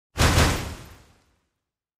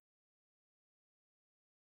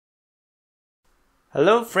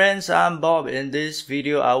Hello friends, I'm Bob. In this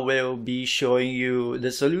video, I will be showing you the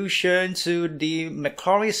solution to the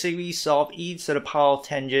Maclaurin series of e to the power of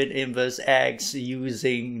tangent inverse x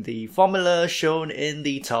using the formula shown in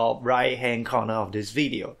the top right hand corner of this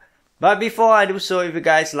video. But before I do so, if you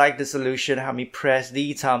guys like the solution, help me press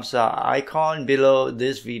the thumbs up icon below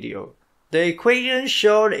this video. The equation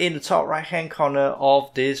shown in the top right hand corner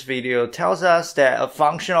of this video tells us that a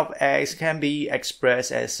function of x can be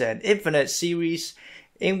expressed as an infinite series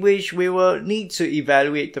in which we will need to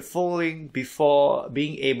evaluate the following before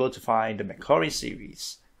being able to find the Maclaurin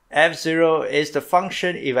series. f0 is the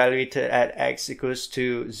function evaluated at x equals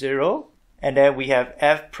to 0, and then we have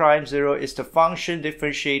f prime 0 is the function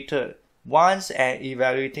differentiated once and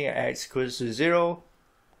evaluating at x equals to 0.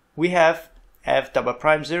 We have f double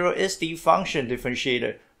prime 0 is the function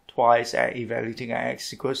differentiated twice and evaluating at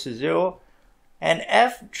x equals to 0, and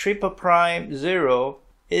f triple prime 0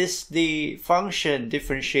 is the function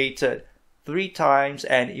differentiated 3 times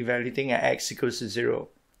and evaluating at x equals to 0.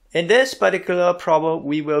 In this particular problem,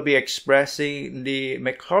 we will be expressing the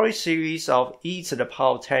Maclaurin series of e to the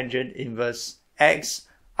power tangent inverse x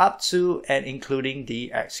up to and including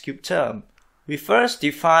the x cubed term. We first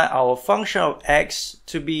define our function of x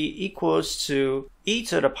to be equals to e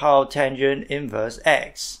to the power tangent inverse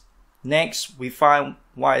x. Next, we find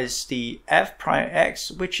what is the f prime x,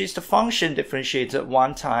 which is the function differentiated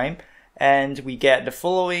one time, and we get the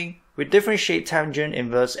following. We differentiate tangent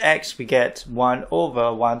inverse x, we get 1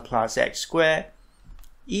 over 1 plus x squared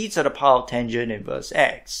e to the power of tangent inverse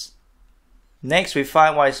x. Next, we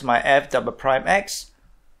find what is my f double prime x.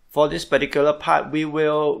 For this particular part, we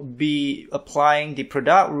will be applying the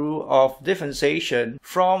product rule of differentiation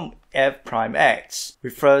from f prime x. We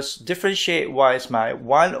first differentiate what is my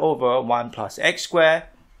 1 over 1 plus x squared,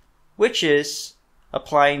 which is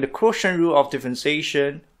applying the quotient rule of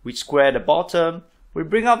differentiation. We square the bottom, we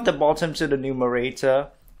bring up the bottom to the numerator,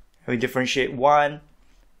 and we differentiate 1,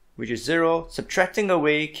 which is 0, subtracting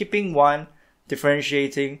away, keeping 1,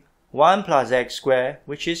 differentiating 1 plus x squared,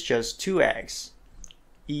 which is just 2x.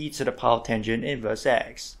 E to the power tangent inverse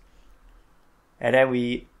x. And then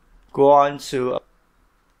we go on to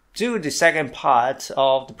do the second part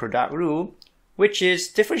of the product rule, which is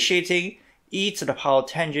differentiating e to the power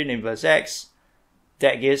tangent inverse x.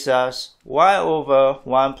 That gives us 1 over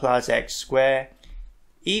 1 plus x squared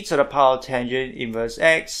e to the power tangent inverse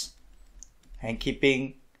x, and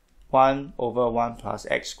keeping 1 over 1 plus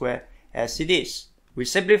x squared as it is. We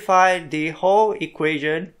simplify the whole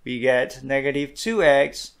equation, we get negative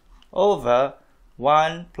 2x over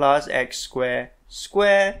 1 plus x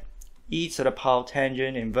squared e to the power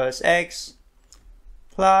tangent inverse x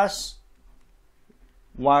plus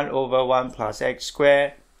 1 over 1 plus x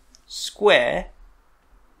squared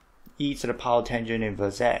e to the power tangent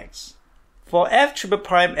inverse x. For f triple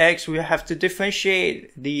prime x, we have to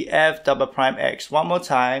differentiate the f double prime x one more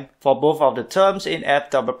time. For both of the terms in f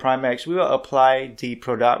double prime x, we will apply the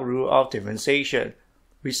product rule of differentiation.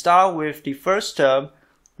 We start with the first term,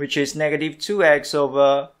 which is negative 2x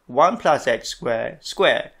over 1 plus x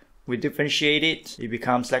squared. We differentiate it, it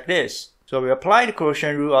becomes like this. So we apply the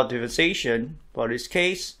quotient rule of differentiation. For this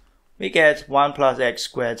case, we get 1 plus x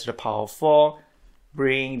squared to the power of 4,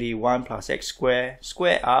 bring the 1 plus x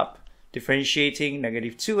squared up. Differentiating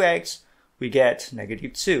negative 2x, we get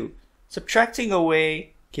negative 2. Subtracting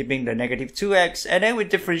away, keeping the negative 2x, and then we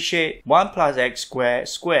differentiate 1 plus x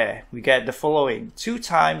squared. We get the following. 2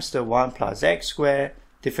 times the 1 plus x squared,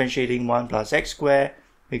 differentiating 1 plus x squared,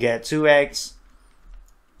 we get 2x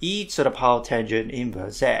e to the power tangent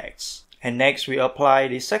inverse x. And next we apply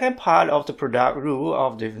the second part of the product rule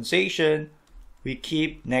of differentiation. We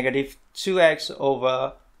keep negative 2x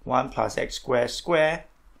over 1 plus x squared,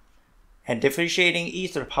 and differentiating e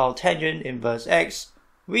to the power tangent inverse x,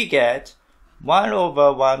 we get 1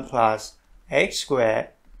 over 1 plus x squared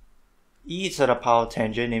e to the power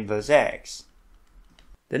tangent inverse x.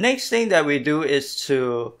 The next thing that we do is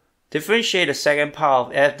to differentiate the second part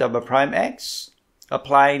of f double prime x.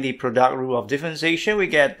 Applying the product rule of differentiation, we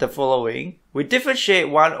get the following. We differentiate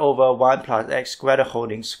 1 over 1 plus x squared the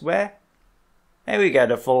whole square, and we get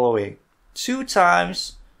the following. 2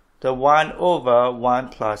 times the 1 over 1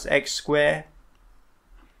 plus x squared,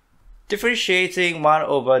 differentiating 1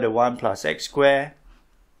 over the 1 plus x squared,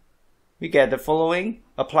 we get the following.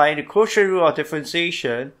 Applying the quotient rule of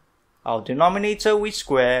differentiation, our denominator we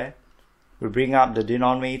square, we bring up the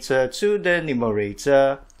denominator to the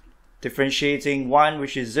numerator, differentiating 1,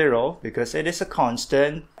 which is 0 because it is a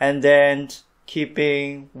constant, and then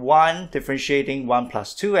keeping 1, differentiating 1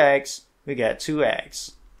 plus 2x, we get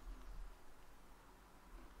 2x.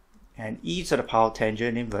 And e to the power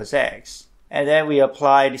tangent inverse x. And then we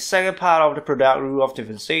apply the second part of the product rule of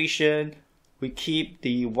differentiation. We keep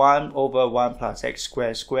the 1 over 1 plus x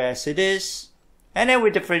squared as it is. And then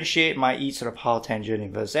we differentiate my e to the power tangent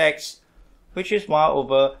inverse x, which is 1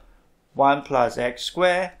 over 1 plus x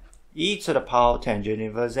squared e to the power tangent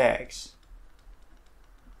inverse x.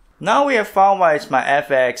 Now we have found what is my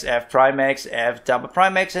fx, f prime x, f double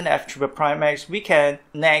prime x, and f triple prime x. We can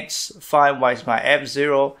next find what is my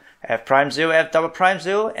f0, f prime 0, f double prime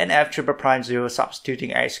 0, and f triple prime 0,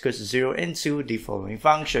 substituting x equals to 0 into the following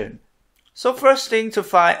function. So first thing to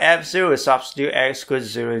find f0 is substitute x equals to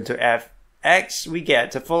 0 into fx. We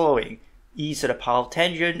get the following. E to the power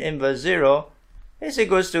tangent inverse 0 is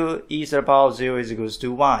equals to e to the power of 0 is equals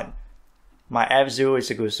to 1. My f0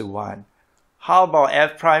 is equals to 1. How about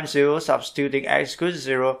f prime 0, substituting x equals to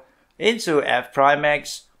 0 into f prime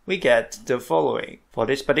x, we get the following. For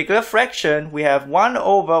this particular fraction, we have 1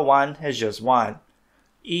 over 1 is just 1.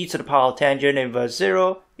 E to the power tangent inverse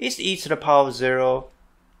 0 is e to the power of 0,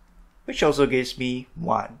 which also gives me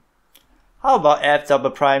 1. How about f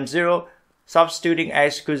double prime 0, substituting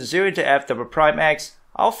x equals to 0 into f double prime x,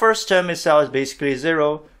 our first term itself is basically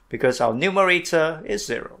 0 because our numerator is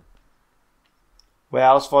 0.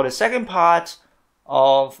 Whereas for the second part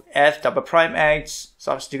of f double prime x,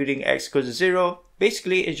 substituting x equals to 0,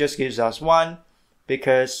 basically it just gives us 1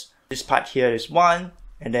 because this part here is 1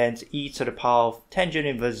 and then e to the power of tangent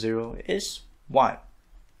inverse 0 is 1.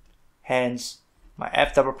 Hence, my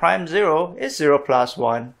f double prime 0 is 0 plus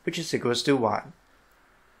 1, which is equals to 1.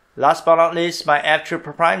 Last but not least, my f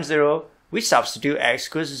triple prime 0, we substitute x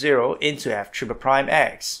equals to 0 into f triple prime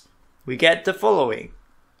x. We get the following.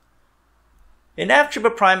 In f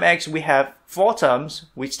triple prime x, we have 4 terms.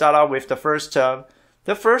 We start out with the first term.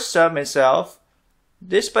 The first term itself,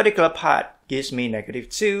 this particular part gives me negative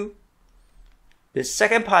 2. The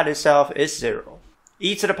second part itself is 0.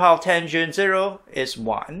 E to the power of tangent 0 is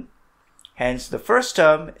 1. Hence, the first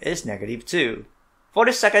term is negative 2. For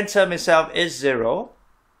the second term itself is 0,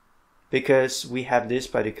 because we have this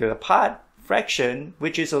particular part, fraction,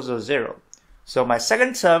 which is also 0. So my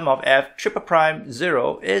second term of f triple prime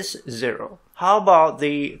 0 is 0. How about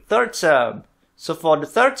the third term? So for the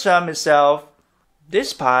third term itself,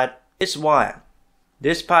 this part is 1.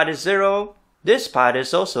 This part is 0. This part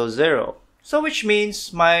is also 0. So which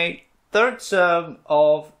means my third term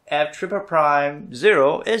of f triple prime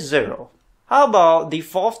 0 is 0. How about the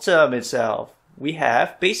fourth term itself? We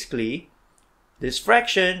have basically this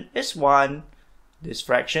fraction is 1. This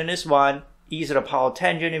fraction is 1. E to the power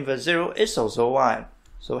tangent inverse 0 is also 1.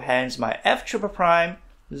 So hence my f triple prime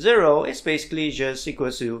 0 is basically just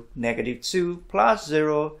equal to negative 2 plus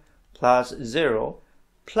 0 plus 0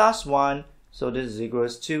 plus 1. So this is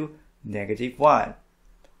equals to negative 1.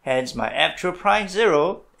 Hence my f triple prime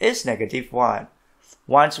 0 is negative 1.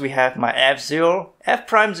 Once we have my f0, f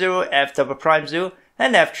prime 0, f double prime 0,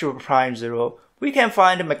 and f triple prime 0, we can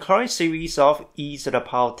find the Maclaurin series of e to the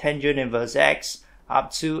power tangent inverse x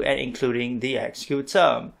up to and including the x cubed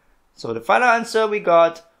term. So the final answer we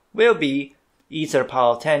got will be e to the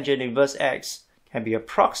power tangent inverse x can be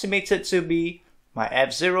approximated to be my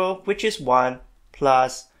f0, which is 1,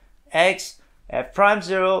 plus x, f prime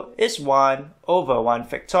 0 is 1 over 1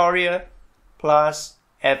 factorial, plus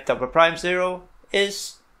f double prime 0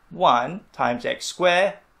 is 1 times x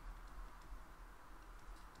squared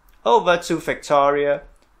over 2 factorial,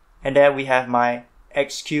 and then we have my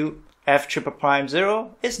x cubed, f triple prime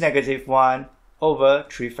 0 is negative 1 over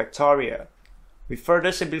 3 factorial. We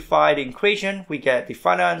further simplify the equation, we get the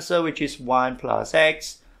final answer, which is 1 plus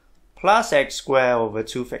x squared over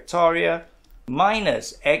 2 factorial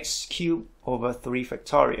minus x cubed over 3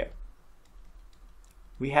 factorial.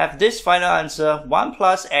 We have this final answer, 1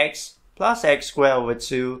 plus x squared over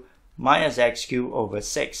 2 minus x cubed over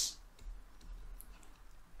 6.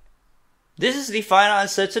 This is the final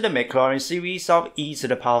answer to the Maclaurin series of e to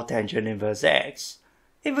the power tangent inverse x.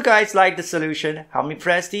 If you guys like the solution, help me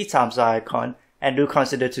press the thumbs up icon and do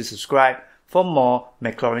consider to subscribe for more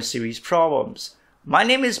Maclaurin series problems. My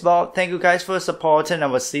name is Bob, thank you guys for the support and I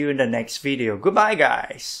will see you in the next video. Goodbye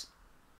guys!